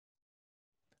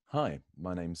Hi,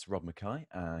 my name's Rob Mackay.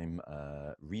 I'm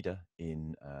a reader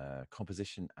in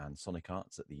composition and sonic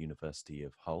arts at the University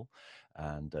of Hull,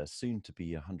 and soon to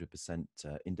be a 100%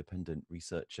 independent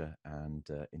researcher and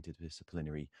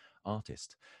interdisciplinary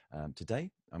artist. Today,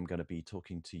 I'm going to be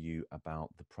talking to you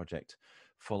about the project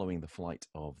following the flight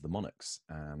of the Monarchs,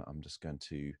 and I'm just going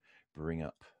to bring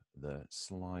up the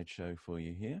slideshow for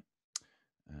you here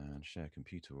and share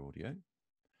computer audio.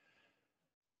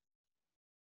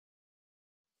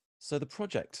 So the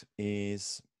project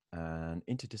is an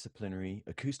interdisciplinary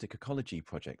acoustic ecology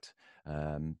project,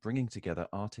 bringing together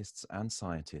artists and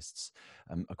scientists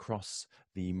across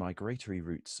the migratory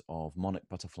routes of monarch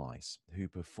butterflies, who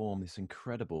perform this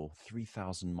incredible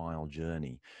 3,000-mile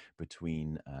journey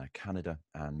between Canada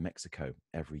and Mexico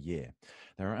every year.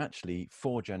 There are actually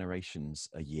 4 generations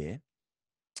a year.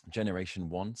 Generation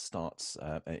 1 starts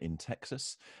in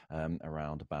Texas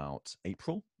around about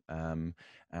April,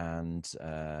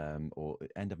 or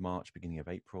end of March, beginning of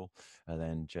April.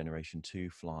 Then Generation 2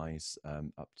 flies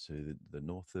up to the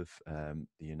north of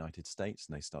the United States,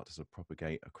 and they start to sort of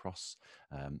propagate across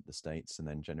the states. And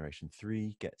then Generation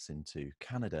 3 gets into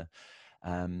Canada.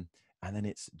 And then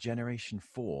it's Generation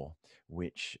 4,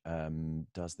 which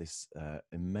does this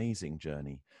amazing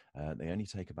journey. They only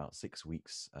take about 6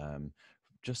 weeks.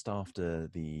 Just after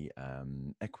the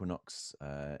equinox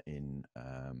in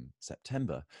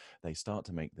September, they start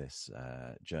to make this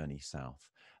journey south,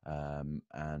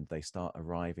 and they start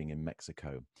arriving in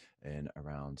Mexico in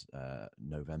around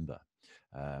November.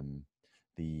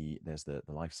 There's the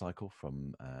life cycle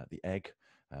from the egg.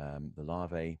 The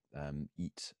larvae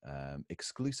eat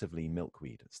exclusively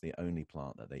milkweed. It's the only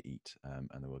plant that they eat, and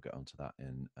then we'll get onto that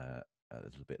in a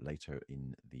little bit later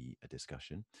in the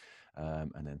discussion,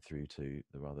 and then through to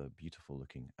the rather beautiful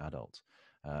looking adult.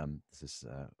 This is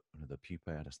one of the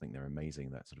pupae. I just think they're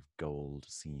amazing, that sort of gold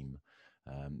seam,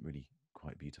 really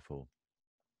quite beautiful.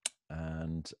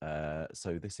 And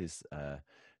so this is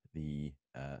the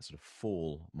sort of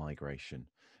fall migration,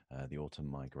 the autumn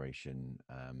migration.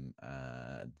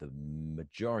 The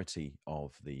majority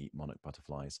of the monarch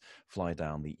butterflies fly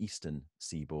down the eastern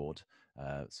seaboard,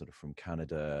 sort of from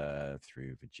Canada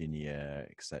through Virginia,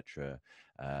 etc.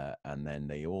 And then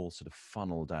they all sort of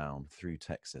funnel down through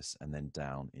Texas and then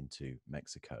down into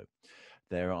Mexico.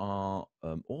 There are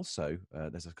also,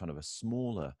 there's a kind of a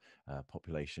smaller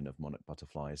population of monarch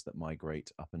butterflies that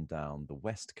migrate up and down the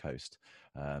west coast,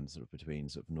 sort of between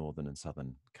sort of northern and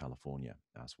southern California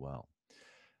as well.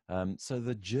 So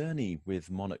the journey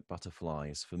with monarch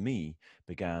butterflies for me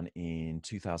began in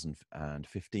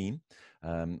 2015.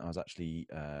 I was actually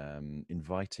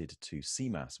invited to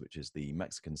CMAS, which is the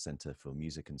Mexican Center for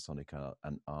Music and Sonic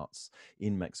and Arts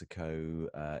in Mexico,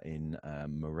 in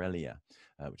Morelia,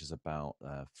 which is about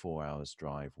 4 hours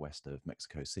drive west of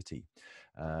Mexico City.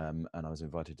 And I was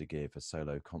invited to give a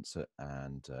solo concert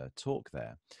and talk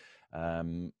there.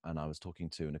 And I was talking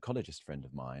to an ecologist friend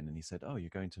of mine, and he said, "Oh, you're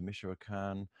going to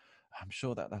Michoacan? I'm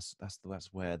sure that's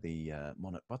where the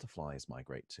monarch butterflies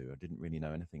migrate to." I didn't really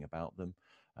know anything about them,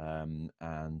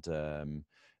 and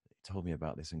he told me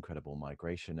about this incredible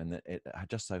migration. And it had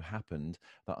just so happened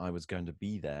that I was going to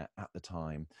be there at the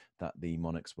time that the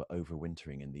monarchs were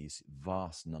overwintering in these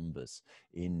vast numbers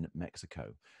in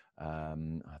Mexico.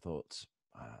 I thought,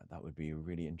 that would be a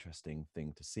really interesting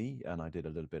thing to see. And I did a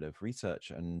little bit of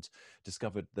research and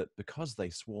discovered that because they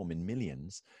swarm in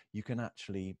millions, you can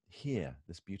actually hear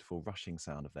this beautiful rushing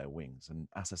sound of their wings. And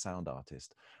as a sound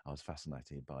artist, I was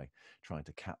fascinated by trying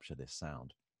to capture this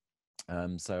sound.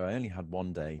 So I only had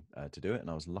 1 day to do it, and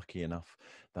I was lucky enough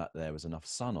that there was enough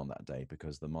sun on that day,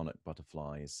 because the monarch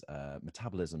butterflies'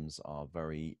 metabolisms are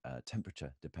very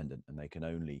temperature dependent, and they can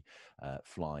only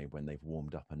fly when they've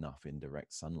warmed up enough in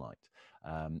direct sunlight.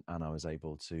 And I was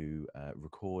able to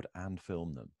record and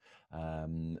film them.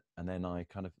 And then I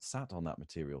kind of sat on that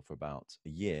material for about a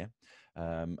year,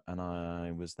 and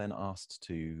I was then asked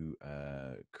to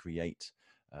create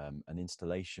an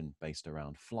installation based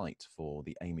around flight for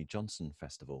the Amy Johnson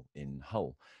Festival in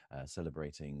Hull,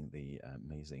 celebrating the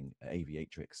amazing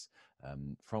aviatrix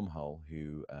from Hull,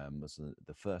 who was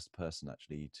the first person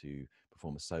actually to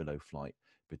perform a solo flight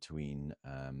between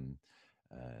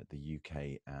the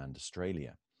UK and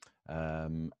Australia.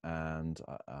 And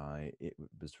it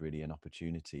was really an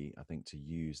opportunity, I think, to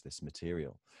use this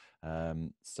material.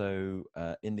 So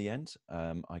in the end,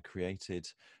 I created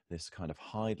this kind of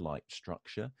hide-like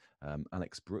structure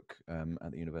Alex Brooke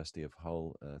at the University of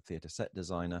Hull, theatre set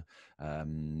designer,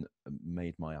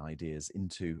 made my ideas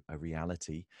into a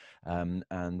reality. And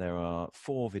there are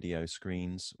 4 video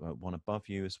screens, one above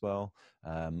you as well,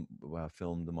 where I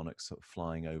filmed the monarchs sort of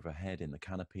flying overhead in the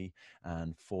canopy,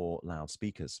 and 4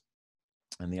 loudspeakers.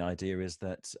 And the idea is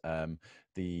that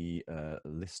the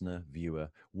listener, viewer,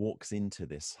 walks into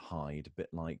this hide, a bit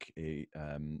like a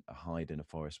hide in a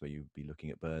forest where you'd be looking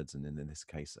at birds, and in this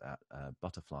case at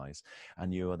butterflies,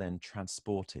 and you are then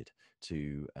transported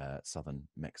to southern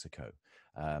Mexico.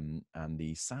 And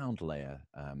the sound layer,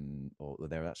 or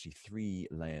there are actually 3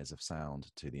 layers of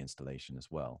sound to the installation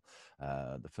as well.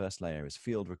 The first layer is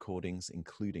field recordings,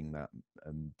 including that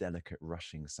delicate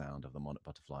rushing sound of the monarch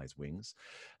butterfly's wings.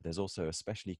 There's also a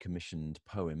specially commissioned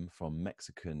poem from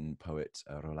Mexican poet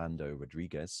Rolando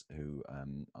Rodriguez, who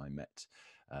I met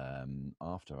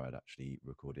after I'd actually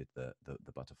recorded the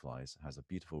butterflies. Has a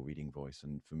beautiful reading voice,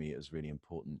 and for me it was really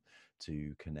important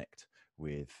to connect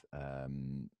with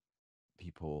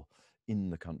people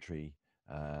in the country.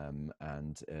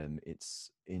 And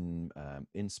it's in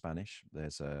Spanish.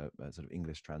 There's a sort of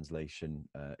English translation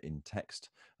in text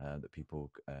that people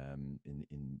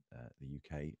in the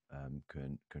UK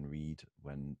can read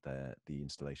when the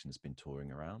installation has been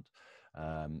touring around.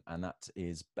 And that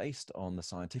is based on the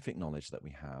scientific knowledge that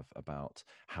we have about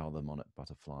how the monarch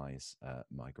butterflies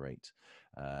migrate,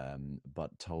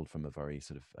 but told from a very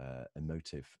sort of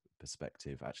emotive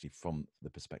perspective, actually from the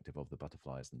perspective of the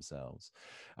butterflies themselves.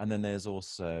 And then there's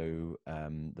also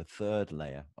the third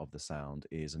layer of the sound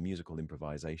is a musical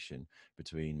improvisation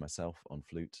between myself on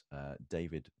flute,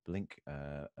 David Blink,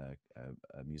 a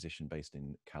musician based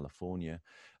in California,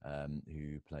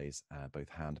 who plays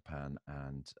both handpan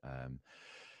and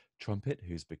trumpet,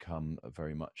 who's become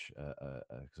very much a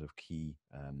sort of key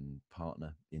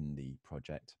partner in the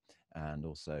project, and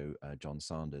also John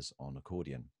Sanders on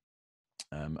accordion.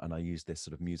 And I use this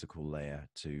sort of musical layer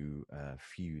to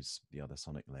fuse the other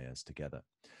sonic layers together.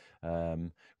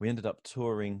 We ended up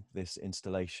touring this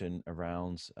installation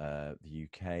around the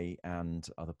UK and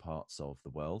other parts of the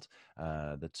world.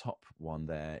 The top one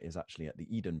there is actually at the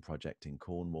Eden Project in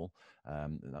Cornwall.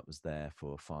 That was there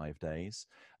for 5 days.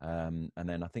 And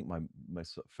then I think my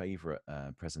most favourite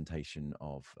presentation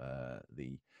of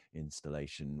the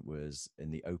installation was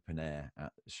in the open air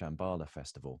at Shambhala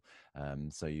Festival.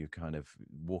 So you're kind of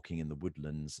walking in the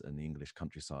woodlands and the English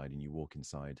countryside, and you walk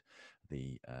inside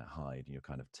the hide, and you're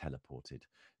kind of teleported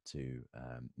to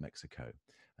Mexico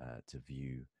to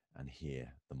view and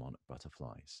hear the monarch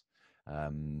butterflies.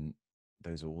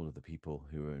 Those are all of the people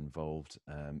who are involved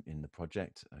in the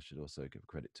project. I should also give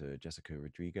credit to Jessica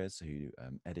Rodriguez, who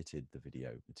edited the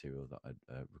video material that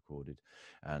I'd recorded,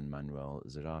 and Manuel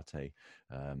Zarate,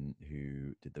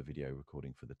 who did the video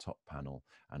recording for the top panel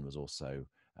and was also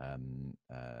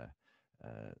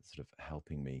sort of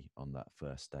helping me on that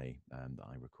first day that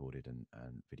I recorded and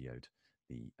videoed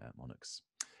the monarchs.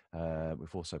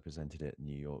 We've also presented at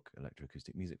New York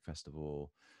Electroacoustic Music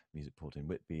Festival, Music Port in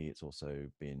Whitby. It's also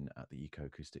been at the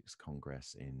Eco-Acoustics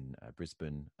Congress in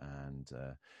Brisbane, and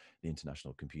the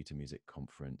International Computer Music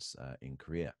Conference in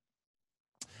Korea.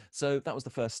 So that was the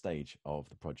first stage of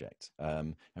the project.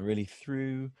 And really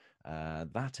through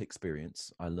that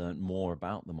experience, I learned more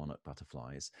about the monarch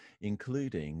butterflies,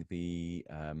 including the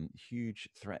huge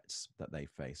threats that they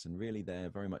face. And really, they're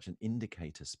very much an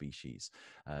indicator species.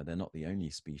 They're not the only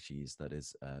species that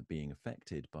is being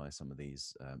affected by some of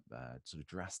these sort of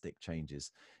drastic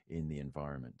changes in the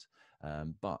environment.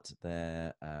 But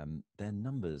their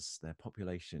numbers, their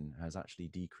population has actually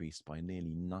decreased by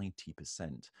nearly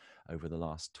 90% over the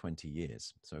last 20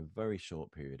 years, so a very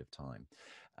short period of time.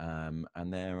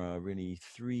 And there are really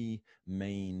 3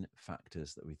 main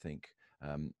factors that we think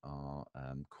are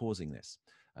causing this.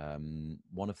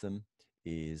 One of them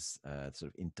is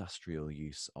sort of industrial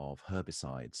use of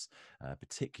herbicides,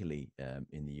 particularly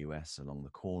in the US along the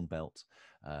Corn Belt.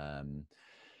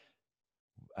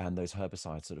 And those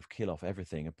herbicides sort of kill off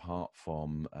everything apart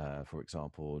from, for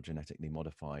example, genetically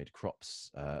modified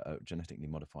crops, genetically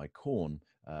modified corn,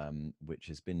 which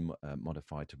has been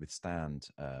modified to withstand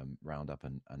Roundup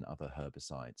and other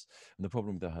herbicides. And the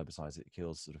problem with the herbicides, it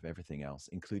kills sort of everything else,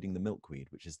 including the milkweed,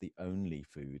 which is the only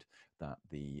food that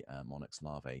the monarch's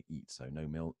larvae eat. So no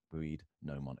milkweed,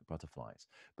 no monarch butterflies.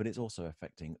 But it's also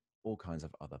affecting all kinds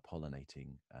of other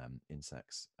pollinating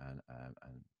insects and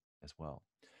as well.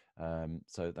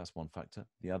 So that's one factor.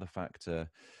 The other factor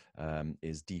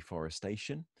is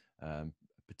deforestation, a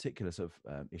particular sort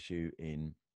of issue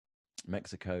in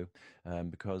Mexico,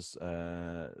 because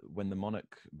when the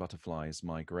monarch butterflies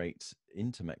migrate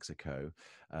into Mexico,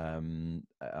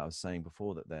 I was saying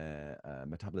before that their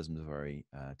metabolism is very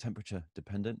temperature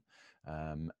dependent,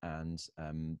 and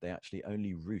they actually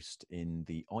only roost in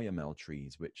the oyamel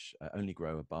trees, which only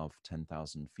grow above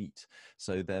 10,000 feet.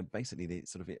 So they're basically the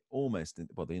sort of almost,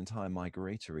 well, the entire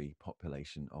migratory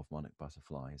population of monarch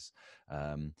butterflies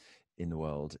in the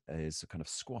world is kind of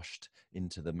squashed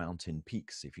into the mountain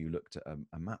peaks. If you looked at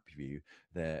a map view,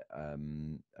 they're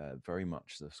very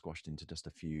much sort of squashed into just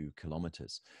a few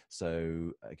kilometers.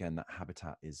 So again, that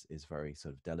habitat is very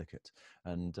sort of delicate.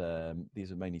 And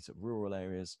these are mainly sort of rural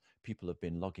areas. People have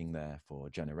been logging there for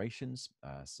generations,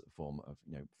 form of,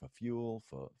 for fuel,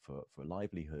 for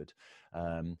livelihood.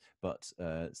 But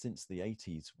since the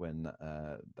 80s, when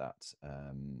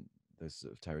those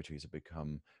sort of territories have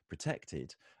become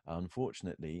protected,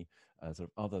 unfortunately,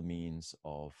 sort of other means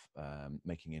of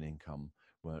making an income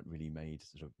weren't really made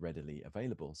sort of readily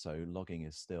available. So logging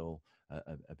is still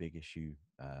a big issue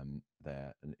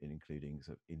there, including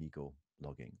sort of illegal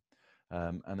logging.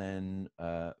 And then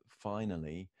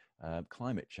finally,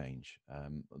 climate change,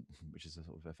 which is sort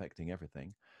of affecting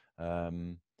everything.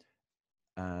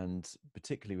 And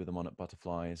particularly with the monarch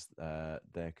butterflies,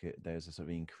 there's a sort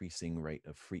of increasing rate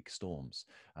of freak storms.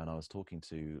 And I was talking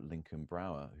to Lincoln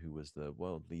Brower, who was the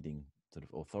world leading sort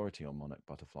of authority on monarch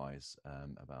butterflies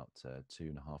about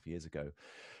 2.5 years ago.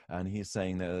 And he's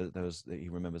saying that he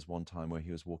remembers one time where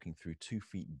he was walking through 2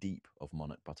 feet deep of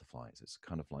monarch butterflies. It's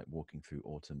kind of like walking through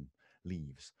autumn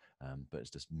leaves, but it's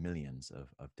just millions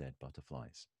of dead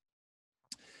butterflies.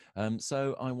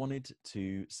 So I wanted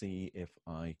to see if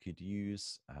I could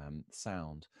use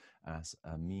sound as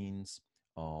a means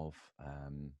of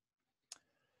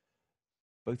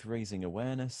both raising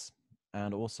awareness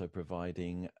and also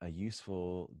providing a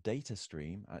useful data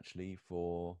stream actually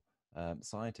for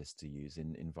scientists to use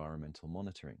in environmental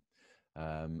monitoring.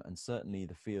 And certainly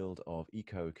the field of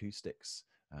ecoacoustics,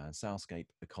 soundscape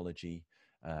ecology,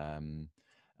 um,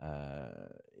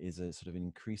 is a sort of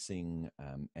increasing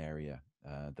area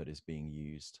that is being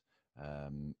used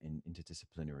in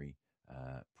interdisciplinary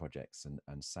projects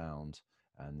and sound,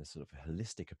 and the sort of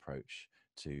holistic approach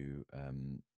to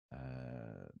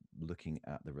looking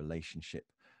at the relationship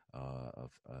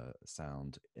of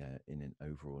sound in an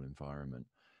overall environment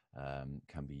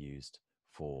can be used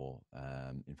for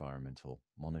environmental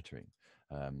monitoring.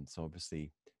 So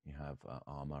obviously you have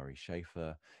R. Murray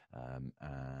Schafer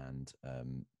and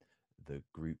the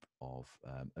group of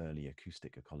early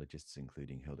acoustic ecologists,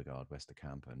 including Hildegard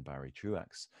Westerkamp and Barry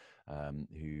Truax,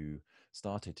 who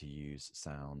started to use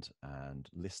sound and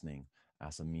listening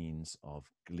as a means of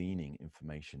gleaning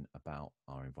information about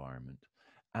our environment,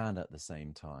 and at the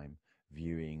same time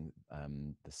viewing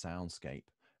the soundscape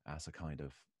as a kind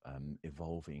of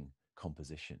evolving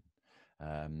composition.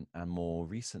 And more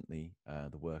recently,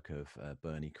 the work of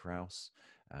Bernie Krause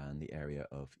and the area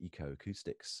of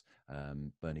ecoacoustics.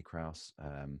 Bernie Krause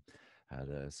had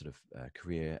a sort of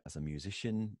career as a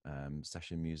musician,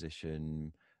 session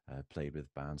musician, played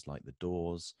with bands like The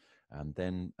Doors, and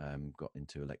then got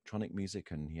into electronic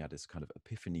music. And he had this kind of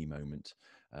epiphany moment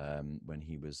when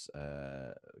he was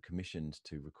commissioned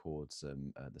to record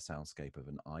the soundscape of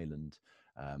an island.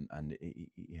 And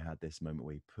he had this moment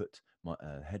where he put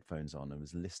headphones on and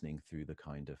was listening through the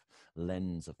kind of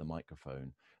lens of the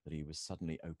microphone, that he was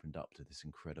suddenly opened up to this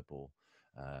incredibly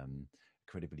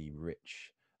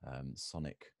rich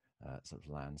sonic sort of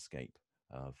landscape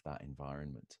of that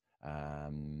environment.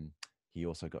 He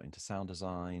also got into sound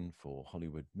design for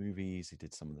Hollywood movies. He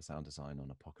did some of the sound design on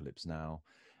Apocalypse Now.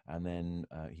 And then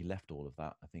he left all of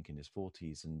that, I think, in his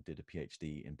 40s, and did a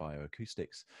PhD in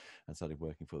bioacoustics and started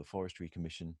working for the Forestry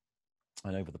Commission.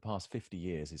 And over the past 50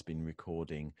 years, he's been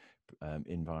recording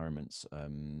environments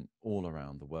all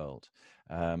around the world.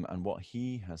 And what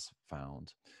he has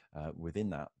found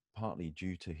within that, partly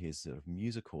due to his sort of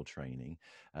musical training,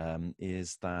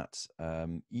 is that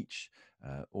each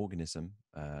organism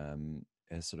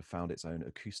has sort of found its own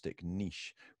acoustic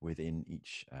niche within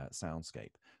each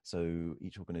soundscape. So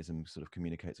each organism sort of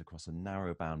communicates across a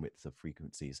narrow bandwidth of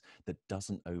frequencies that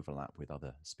doesn't overlap with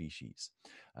other species.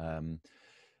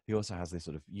 He also has this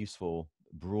sort of useful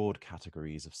broad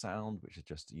categories of sound, which are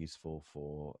just useful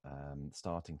for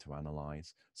starting to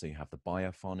analyze. So you have the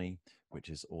biophony, which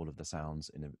is all of the sounds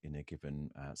in a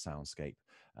given soundscape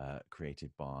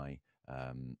created by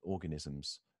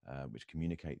organisms which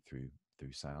communicate through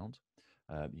sound.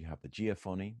 You have the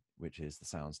geophony, which is the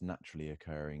sounds naturally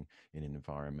occurring in an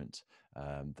environment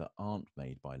that aren't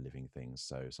made by living things,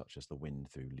 so such as the wind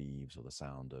through leaves, or the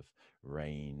sound of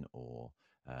rain, or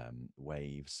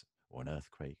waves, or an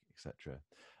earthquake, etc.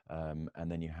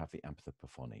 And then you have the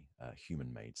anthropophony,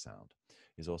 human-made sound.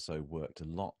 He's also worked a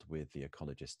lot with the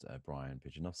ecologist Brian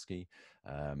Pijanowski.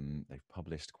 They've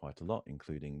published quite a lot,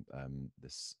 including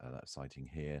this citing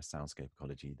here, Soundscape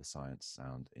Ecology, the Science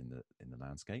Sound in the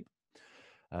Landscape.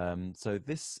 So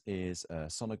this is a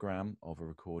sonogram of a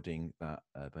recording that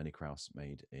Bernie Krause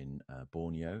made in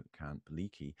Borneo, Camp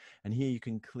Leakey. And here you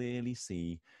can clearly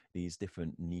see these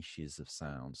different niches of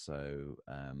sound. So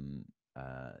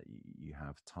you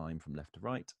have time from left to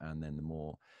right, and then the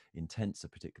more intense a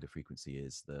particular frequency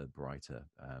is, the brighter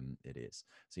it is.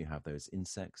 So you have those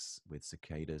insects with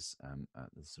cicadas at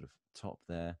the sort of top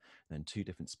there, then two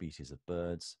different species of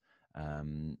birds,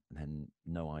 then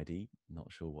no ID,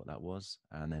 not sure what that was,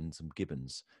 and then some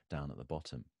gibbons down at the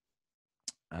bottom.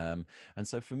 And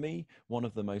so for me, one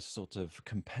of the most sort of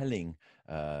compelling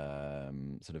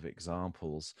sort of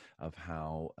examples of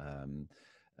how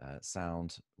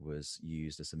sound was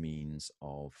used as a means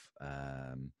of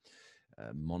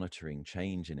monitoring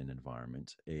change in an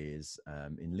environment is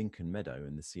in Lincoln Meadow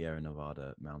in the Sierra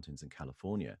Nevada mountains in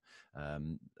California.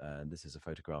 This is a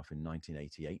photograph in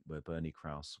 1988 where Bernie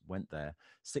Krause went there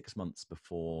 6 months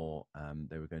before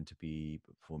they were going to be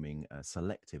performing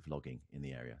selective logging in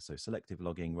the area. So selective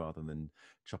logging, rather than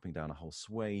chopping down a whole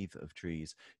swathe of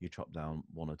trees, you chop down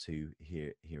one or two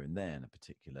here and there in a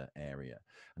particular area.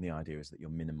 And the idea is that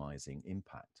you're minimizing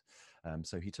impact.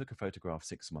 So he took a photograph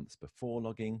 6 months before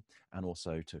logging and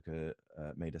also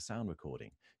made a sound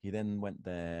recording. He then went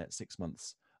there 6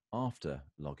 months after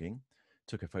logging,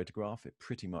 took a photograph. It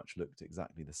pretty much looked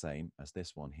exactly the same as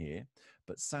this one here,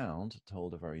 but sound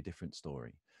told a very different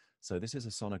story. So this is a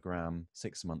sonogram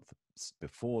 6 months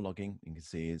before logging. You can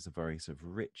see it's a very sort of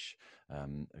rich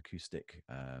acoustic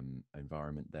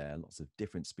environment there, lots of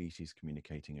different species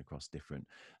communicating across different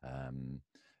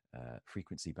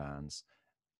frequency bands.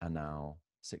 And now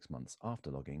 6 months after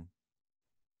logging,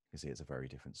 you see it's a very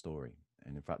different story.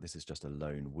 And in fact, this is just a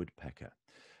lone woodpecker.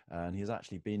 And he's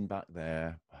actually been back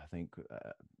there, I think,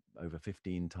 over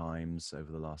 15 times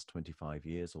over the last 25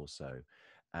 years or so,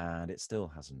 and it still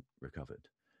hasn't recovered.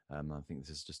 I think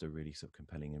this is just a really sort of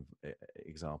compelling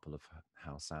example of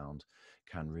how sound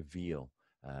can reveal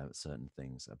certain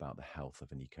things about the health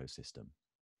of an ecosystem.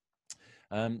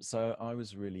 So I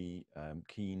was really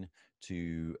keen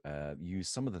to use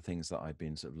some of the things that I'd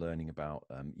been sort of learning about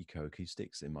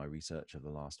ecoacoustics in my research over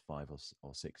the last 5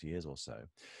 or 6 years or so,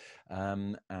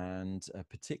 and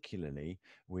particularly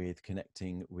with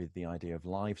connecting with the idea of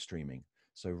live streaming.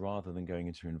 So rather than going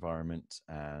into an environment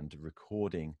and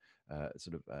recording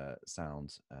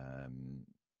sound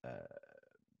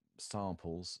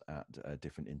samples at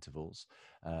different intervals,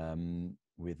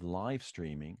 with live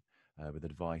streaming, with a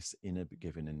device in a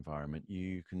given environment,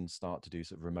 you can start to do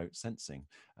sort of remote sensing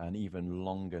and even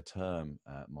longer term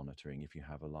monitoring if you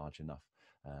have a large enough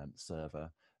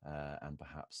server and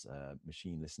perhaps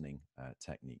machine listening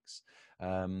techniques.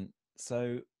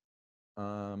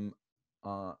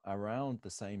 Around the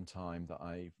same time that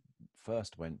I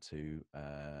first went to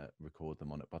record the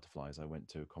monarch butterflies, I went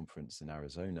to a conference in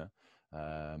Arizona,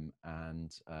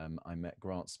 and I met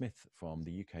Grant Smith from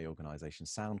the UK organisation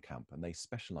Sound Camp, and they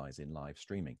specialise in live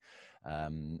streaming.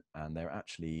 And they're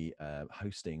actually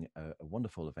hosting a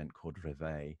wonderful event called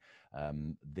Reveille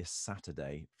this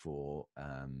Saturday for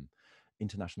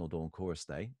International Dawn Chorus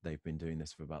Day. They've been doing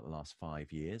this for about the last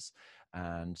 5 years,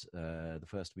 and the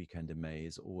first weekend in May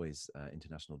is always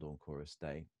International Dawn Chorus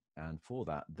Day. And for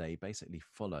that, they basically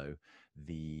follow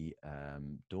the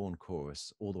Dawn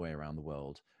Chorus all the way around the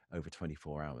world over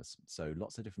 24 hours. So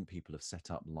lots of different people have set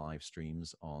up live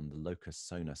streams on the Locus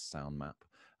Sonus sound map.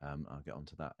 I'll get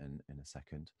onto that in a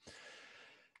second.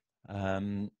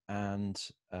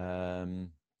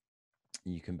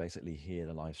 You can basically hear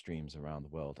the live streams around the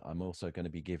world. I'm also going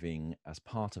to be giving, as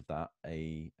part of that,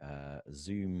 a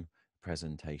Zoom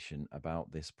presentation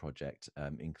about this project,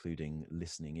 including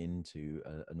listening into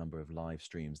a number of live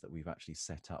streams that we've actually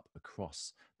set up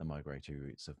across the migratory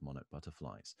routes of monarch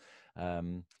butterflies.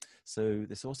 So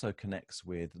this also connects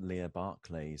with Leah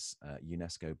Barclay's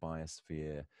UNESCO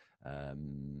Biosphere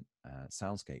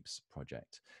Soundscapes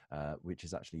project, which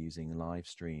is actually using live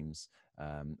streams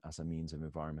as a means of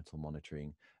environmental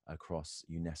monitoring across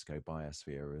UNESCO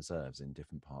biosphere reserves in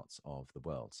different parts of the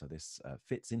world. So this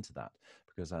fits into that,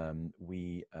 because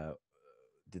we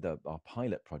did our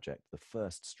pilot project. The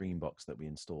first Streambox that we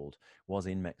installed was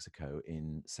in Mexico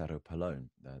in Cerro Pelon,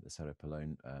 the Cerro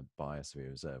Pelon Biosphere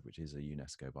Reserve, which is a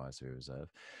UNESCO Biosphere Reserve.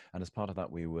 And as part of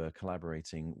that, we were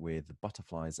collaborating with the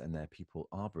Butterflies and Their People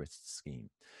Arborists scheme.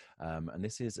 And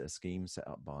this is a scheme set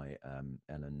up by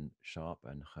Ellen Sharp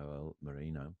and Joel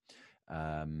Moreno.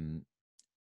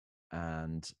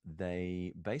 And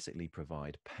they basically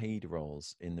provide paid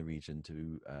roles in the region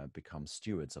to become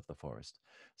stewards of the forest.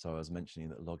 So I was mentioning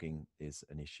that logging is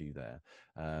an issue there,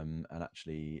 and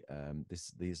actually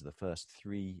these are the first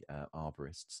three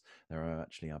arborists. There are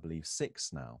actually, I believe,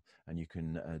 six now, and you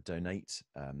can donate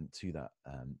to that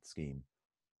scheme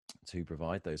to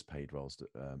provide those paid roles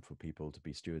for people to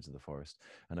be stewards of the forest.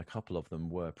 And a couple of them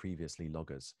were previously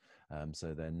loggers.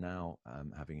 So they're now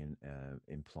having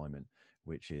employment,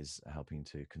 which is helping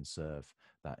to conserve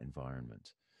that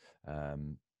environment.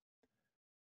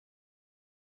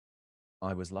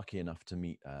 I was lucky enough to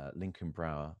meet Lincoln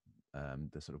Brower,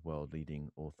 the sort of world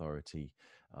leading authority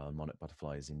on monarch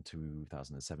butterflies, in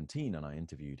 2017, and I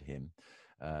interviewed him.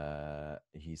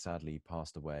 He sadly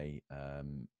passed away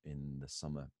in the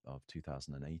summer of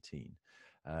 2018.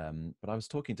 But I was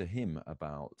talking to him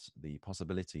about the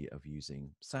possibility of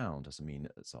using sound as a means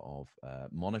of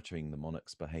monitoring the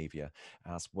monarch's behavior,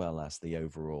 as well as the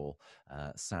overall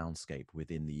soundscape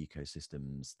within the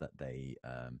ecosystems that they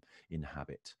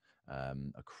inhabit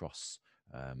across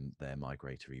their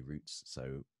migratory routes.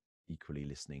 So equally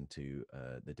listening to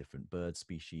the different bird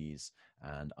species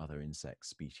and other insect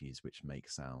species which make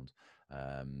sound,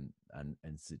 and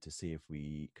to see if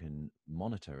we can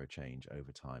monitor a change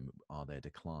over time. Are there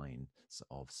declines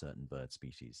of certain bird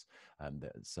species?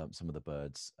 Some of the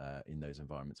birds in those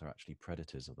environments are actually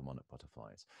predators of the monarch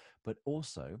butterflies. But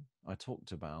also, I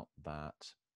talked about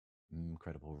that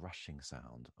incredible rushing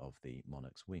sound of the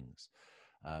monarch's wings.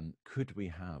 Could we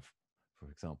have, for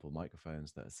example,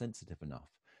 microphones that are sensitive enough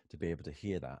to be able to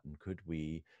hear that? And could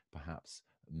we perhaps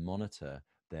monitor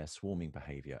their swarming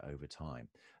behavior over time?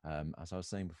 As I was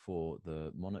saying before,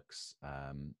 the monarchs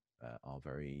are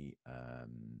very,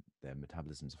 their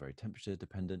metabolisms are very temperature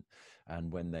dependent.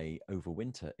 And when they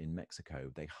overwinter in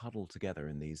Mexico, they huddle together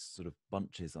in these sort of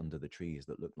bunches under the trees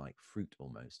that look like fruit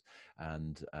almost.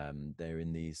 And they're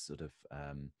in these sort of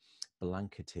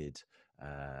blanketed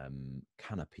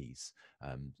canopies,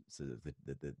 so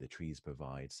that the trees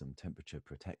provide some temperature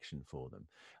protection for them,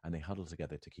 and they huddle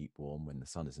together to keep warm when the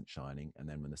sun isn't shining. And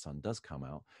then when the sun does come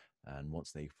out, and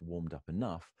once they've warmed up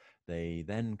enough, they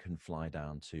then can fly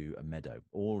down to a meadow.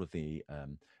 All of the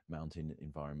mountain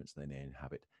environments they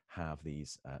inhabit have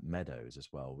these meadows as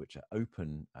well, which are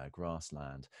open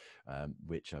grassland,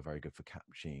 which are very good for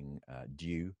catching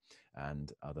dew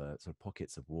and other sort of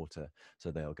pockets of water.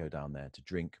 So they'll go down there to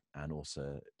drink, and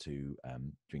also to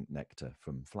drink nectar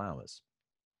from flowers.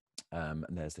 And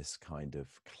there's this kind of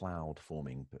cloud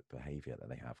forming behavior that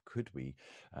they have. Could we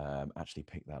actually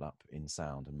pick that up in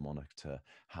sound and monitor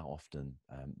how often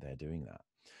they're doing that?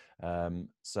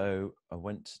 So I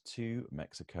went to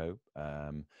Mexico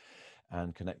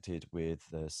and connected with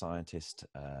the scientist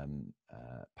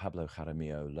Pablo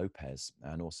Jaramillo Lopez,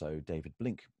 and also David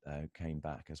Blink came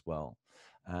back as well.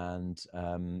 And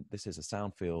this is a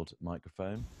sound field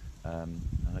microphone. And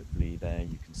hopefully there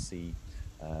you can see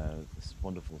this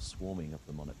wonderful swarming of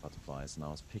the monarch butterflies, and I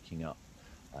was picking up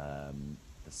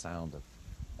the sound of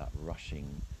that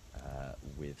rushing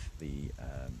with the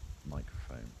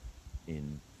microphone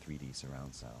in 3D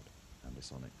surround sound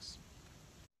ambisonics.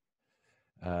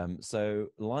 So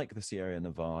like the Sierra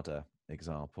Nevada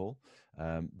example,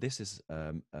 this is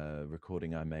a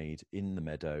recording I made in the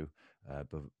meadow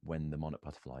when the monarch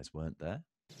butterflies weren't there.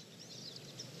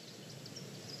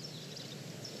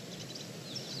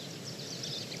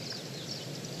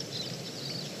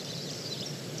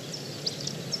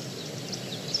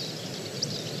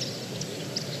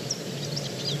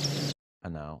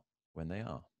 And now when they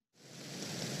are.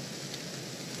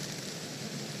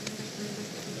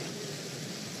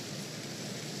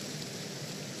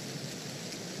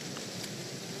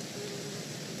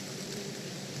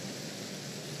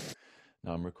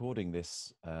 Now I'm recording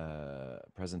this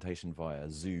presentation via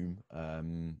Zoom,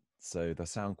 so the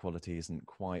sound quality isn't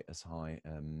quite as high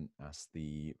as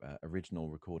the original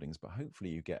recordings, but hopefully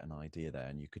you get an idea there,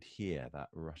 and you could hear that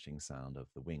rushing sound of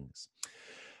the wings.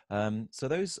 So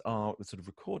those are sort of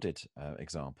recorded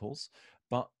examples,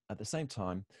 but at the same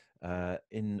time,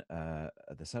 in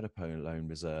the Cerro Pelon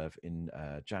Reserve in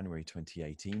January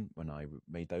 2018, when I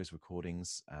made those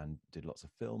recordings and did lots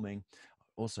of filming,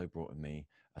 also brought with me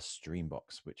a stream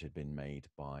box which had been made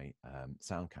by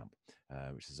SoundCamp,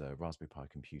 which is a Raspberry Pi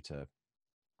computer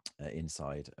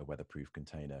inside a weatherproof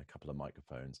container, a couple of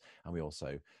microphones, and we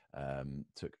also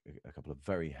took a couple of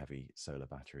very heavy solar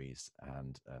batteries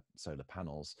and solar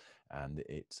panels, and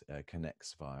it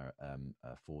connects via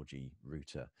a 4G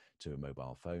router to a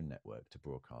mobile phone network to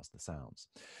broadcast the sounds.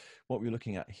 What we're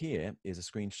looking at here is a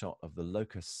screenshot of the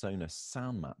Locus Sonus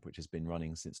sound map, which has been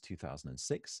running since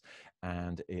 2006,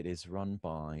 and it is run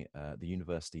by the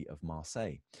University of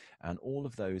Marseille. And all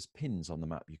of those pins on the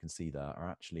map you can see there are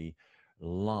actually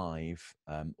live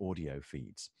audio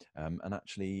feeds, and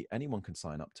actually anyone can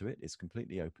sign up to it. It's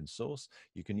completely open source.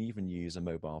 You can even use a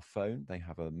mobile phone. They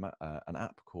have an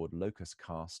app called Locus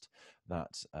Cast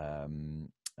that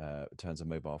turns a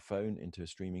mobile phone into a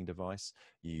streaming device.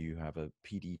 You have a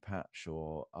PD patch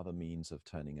or other means of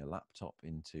turning a laptop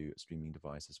into a streaming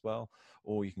device as well,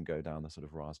 or you can go down the sort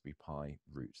of Raspberry Pi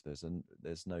route. There's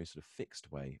no sort of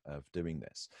fixed way of doing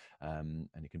this, and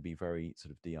it can be very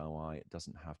sort of DIY. It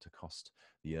doesn't have to cost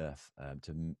the earth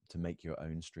to make your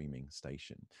own streaming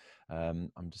station.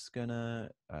 I'm just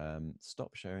gonna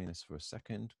stop sharing this for a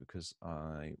second because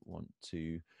I want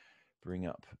to bring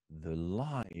up the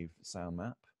live sound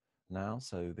map now.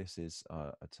 So this is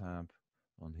a tab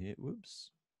on here.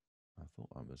 Whoops, I thought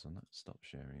I was on that. Stop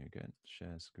sharing again.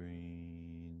 Share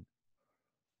screen.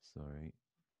 Sorry.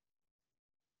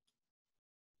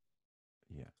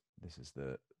 Yeah, this is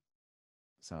the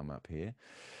sound map here.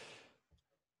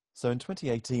 So in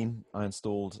 2018, I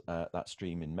installed that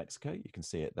stream in Mexico. You can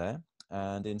see it there.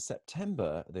 And in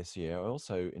September this year, I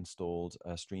also installed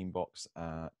a stream box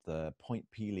at the Point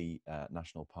Pelee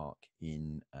National Park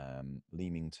in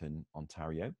Leamington,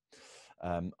 Ontario.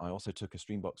 I also took a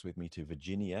stream box with me to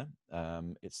Virginia.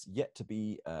 It's yet to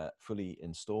be fully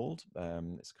installed.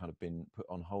 It's kind of been put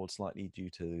on hold slightly due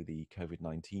to the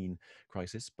COVID-19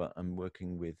 crisis, but I'm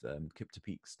working with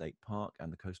Kiptopeke State Park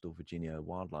and the Coastal Virginia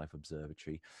Wildlife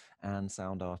Observatory and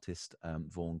sound artist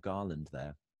Vaughan Garland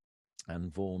there.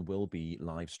 And Vaughan will be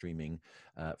live streaming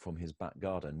from his back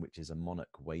garden, which is a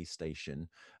Monarch way station,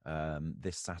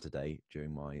 this Saturday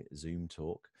during my Zoom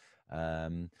talk.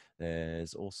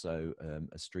 There's also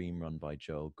a stream run by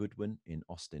Joel Goodwin in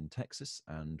Austin, Texas,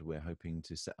 and we're hoping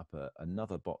to set up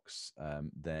another box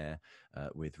there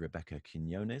with Rebecca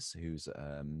Quinones, who's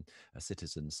a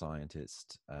citizen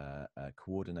scientist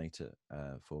coordinator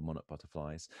for monarch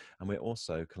butterflies. And we're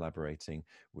also collaborating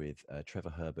with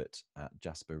Trevor Herbert at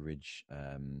Jasper Ridge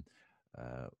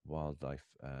Wildlife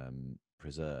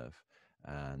Preserve,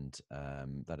 and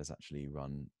that is actually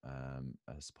run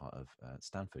as part of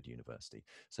Stanford University.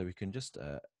 So we can just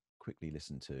quickly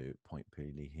listen to Point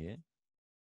Pelee here.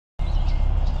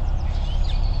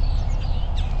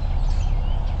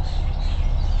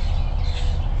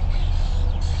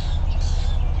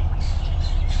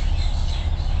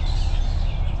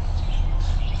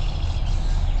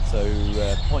 So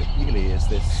Point Pelee is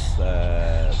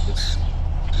this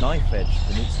knife-edge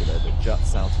peninsula that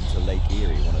juts out into Lake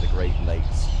Erie, one of the Great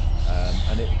Lakes,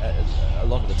 and a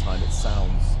lot of the time it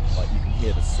sounds like you can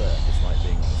hear the surf. It's like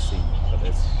being on the sea, but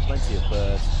there's plenty of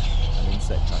birds and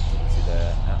insect activity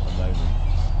there at the moment.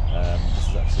 This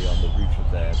is actually on the roof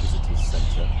of their visitors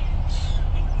centre,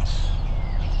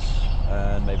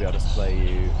 and maybe I'll just play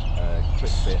you a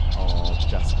quick bit of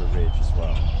Jasper Ridge as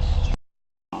well.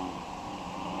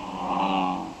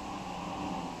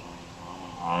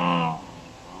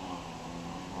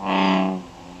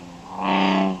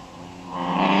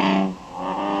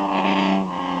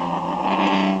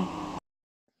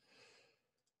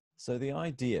 So the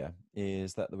idea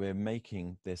is that we're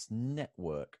making this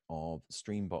network of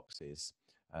stream boxes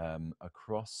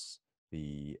across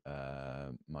the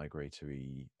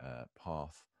migratory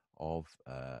path of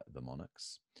the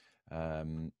monarchs.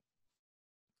 Bring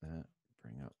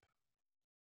up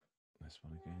this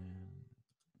one again.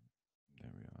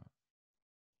 There we are.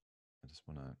 I just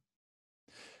want to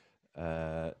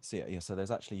so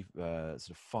there's actually sort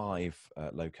of 5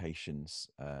 locations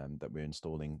that we're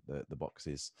installing the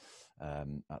boxes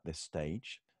at this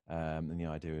stage. And the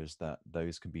idea is that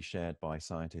those can be shared by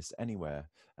scientists anywhere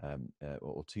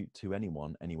or to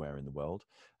anyone anywhere in the world,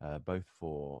 both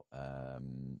for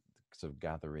sort of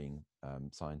gathering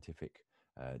scientific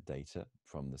data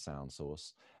from the sound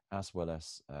source, as well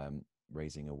as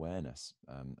raising awareness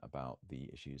about the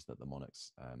issues that the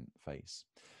monarchs face.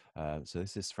 So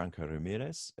this is Franco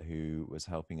Ramirez, who was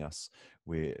helping us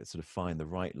with sort of find the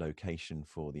right location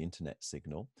for the internet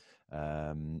signal.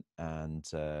 And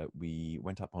we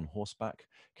went up on horseback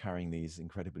carrying these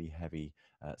incredibly heavy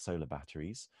solar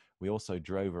batteries. We also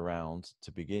drove around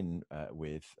to begin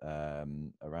with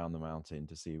around the mountain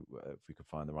to see if we could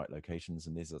find the right locations.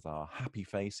 And these are our happy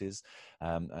faces.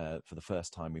 For the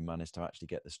first time, we managed to actually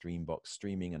get the Streambox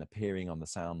streaming and appearing on the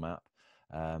sound map.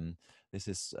 This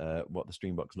is what the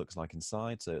Streambox looks like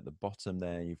inside. So at the bottom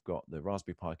there, you've got the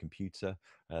Raspberry Pi computer.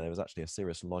 There was actually a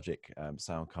Cirrus Logic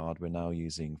sound card. We're now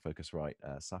using Focusrite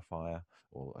Sapphire,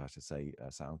 or I should say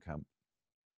SoundCamp.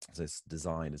 So this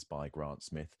design is by Grant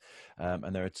Smith,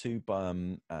 and there are two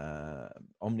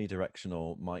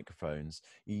omnidirectional microphones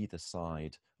either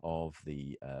side of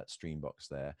the Streambox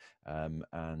there,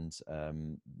 and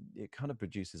it kind of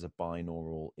produces a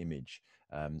binaural image.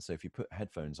 So if you put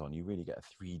headphones on, you really get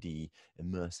a 3D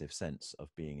immersive sense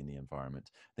of being in the environment.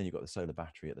 Then you've got the solar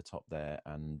battery at the top there,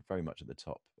 and very much at the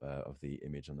top of the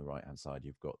image on the right-hand side,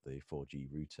 you've got the 4G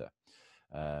router.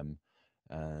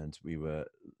 And we were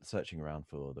searching around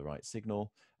for the right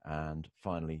signal, and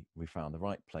finally we found the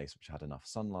right place which had enough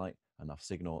sunlight, enough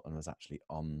signal, and was actually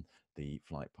on the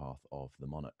flight path of the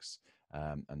Monarchs.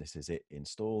 And this is it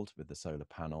installed with the solar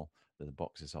panel. The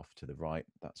box is off to the right.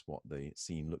 That's what the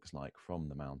scene looks like from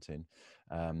the mountain.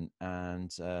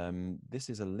 This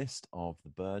is a list of the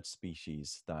bird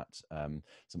species that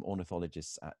some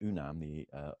ornithologists at UNAM, the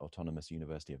Autonomous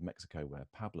University of Mexico, where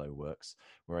Pablo works,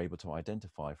 were able to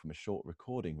identify from a short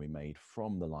recording we made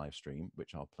from the live stream,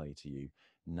 which I'll play to you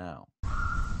now.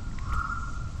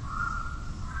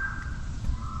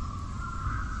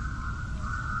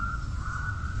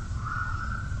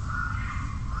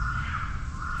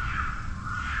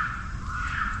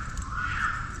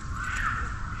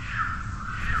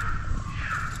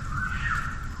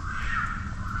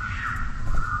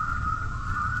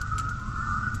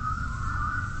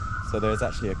 So there's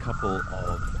actually a couple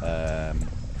of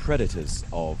predators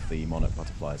of the monarch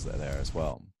butterflies that are there as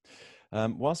well.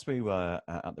 Whilst we were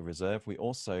at the reserve, we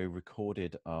also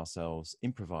recorded ourselves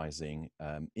improvising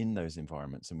in those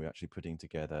environments, and we're actually putting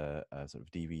together a sort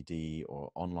of DVD or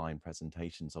online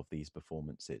presentations of these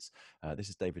performances. This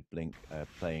is David Blink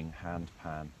playing hand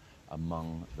pan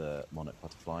among the monarch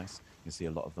butterflies. You can see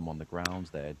a lot of them on the ground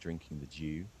there drinking the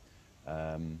dew.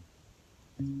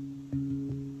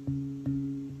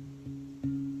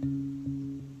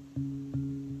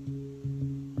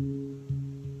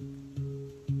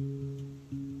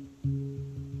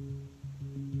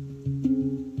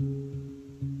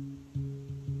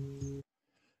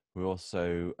 We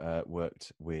also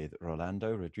worked with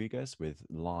Rolando Rodriguez with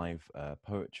live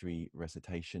poetry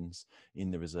recitations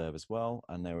in the reserve as well.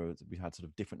 And we had sort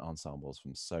of different ensembles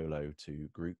from solo to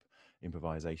group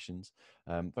improvisations,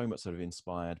 very much sort of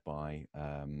inspired by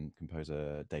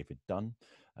composer David Dunn,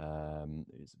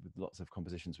 with lots of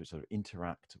compositions which sort of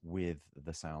interact with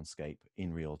the soundscape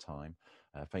in real time,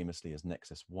 famously as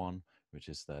Nexus 1, which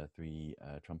is the three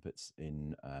trumpets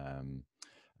in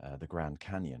the Grand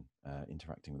Canyon,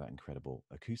 interacting with that incredible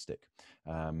acoustic.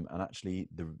 And actually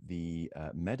the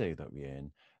meadow that we're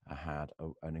in had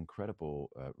an incredible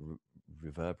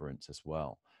reverberance as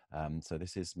well. So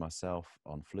this is myself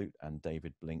on flute and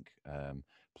David Blink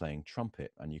playing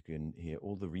trumpet, and you can hear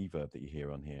all the reverb that you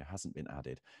hear on here hasn't been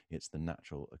added. It's the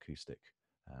natural acoustic.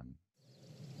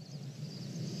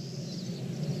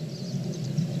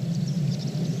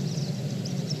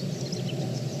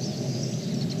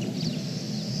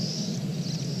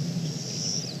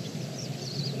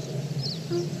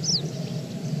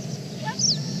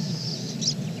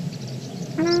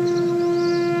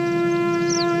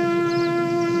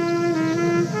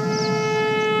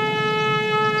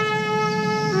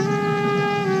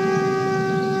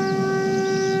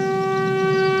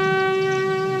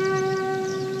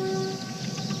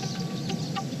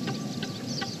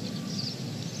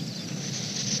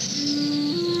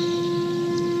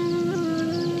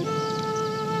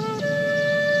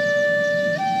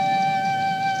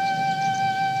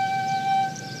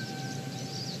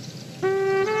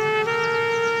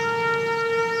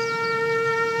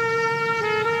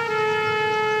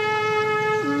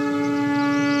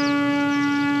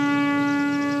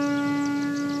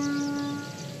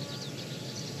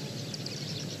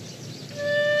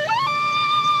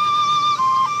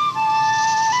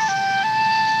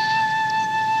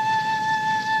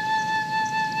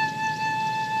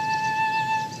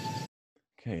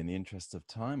 interest of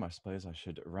time, I suppose I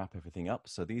should wrap everything up.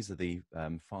 So these are the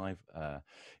 5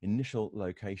 initial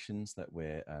locations that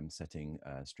we're setting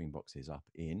stream boxes up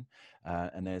in.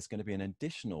 And there's going to be an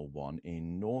additional one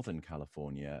in Northern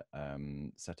California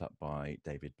set up by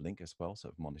David Blink as well,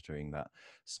 sort of monitoring that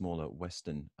smaller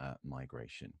western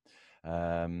migration.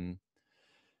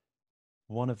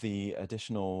 One of the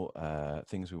additional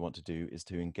things we want to do is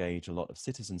to engage a lot of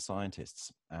citizen scientists,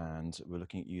 and we're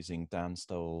looking at using Dan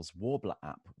Stoll's Warbler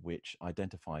app, which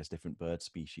identifies different bird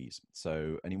species.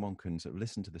 So anyone can sort of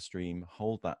listen to the stream,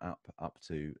 hold that app up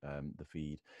to the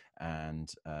feed,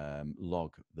 and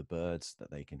log the birds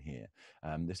that they can hear.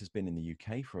 This has been in the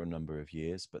UK for a number of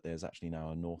years, but there's actually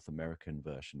now a North American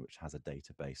version which has a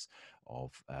database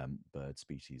of bird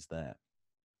species there.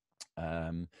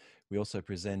 We also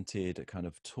presented a kind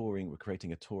of touring, we're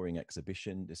creating a touring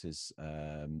exhibition. This is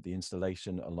the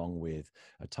installation along with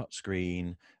a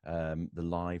touchscreen, the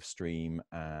live stream,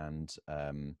 and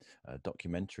a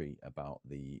documentary about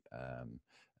the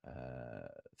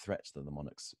threats that the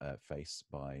monarchs face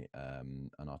by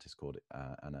an artist called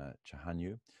Anna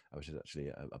Chahanyu, which is actually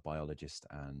a biologist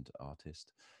and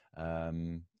artist.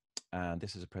 And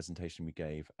this is a presentation we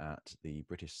gave at the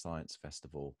British Science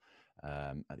Festival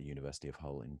at the University of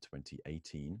Hull in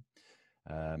 2018.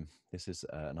 This is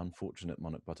an unfortunate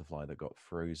monarch butterfly that got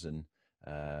frozen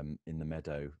in the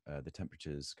meadow. The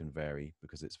temperatures can vary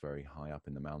because it's very high up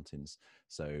in the mountains,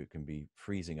 so it can be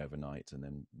freezing overnight and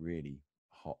then really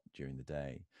hot during the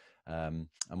day.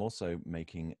 I'm also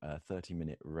making a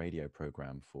 30-minute radio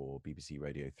program for BBC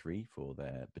Radio 3 for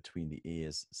their Between the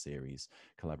Ears series,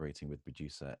 collaborating with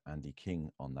producer Andy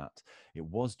King on that. It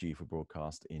was due for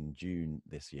broadcast in June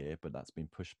this year, but that's been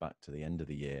pushed back to the end of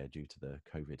the year due to the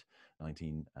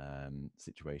COVID-19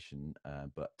 situation,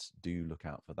 but do look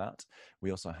out for that. We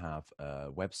also have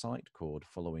a website called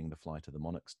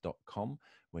followingtheflightofthemonarchs.com,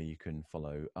 where you can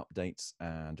follow updates.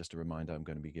 And just a reminder, I'm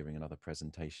going to be giving another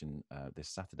presentation this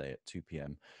Saturday at 2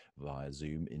 p.m. via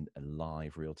Zoom in a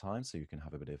live real time, so you can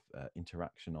have a bit of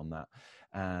interaction on that.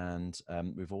 And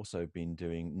we've also been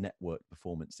doing network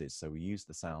performances. So we use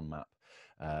the sound map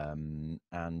and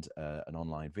an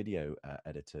online video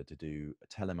editor to do a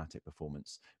telematic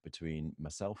performance between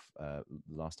myself.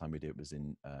 Last time we did it was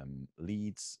in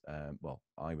Leeds. Well,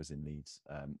 I was in Leeds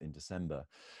in December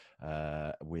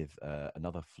with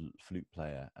another flute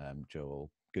player, Joel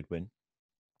Goodwin.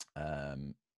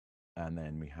 And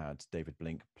then we had David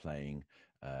Blink playing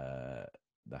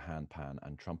the handpan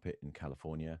and trumpet in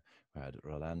California. We had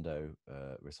Rolando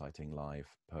reciting live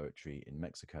poetry in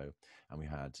Mexico. And we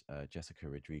had Jessica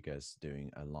Rodriguez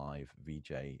doing a live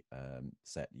VJ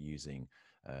set using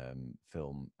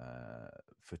film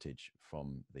footage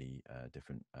from the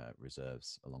different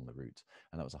reserves along the route.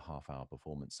 And that was a half-hour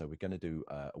performance. So we're going to do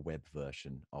a web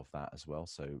version of that as well.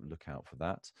 So look out for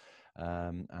that.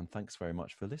 And thanks very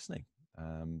much for listening.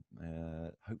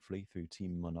 Hopefully through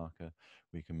Team Monarcha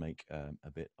we can make a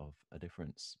bit of a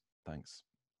difference. Thanks.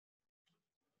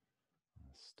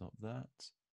 I'll stop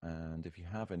that. And if you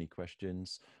have any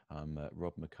questions, I'm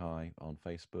Rob Mackay on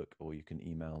Facebook, or you can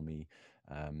email me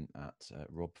at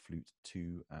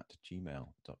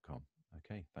robflute2@gmail.com.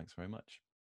 Okay, thanks very much.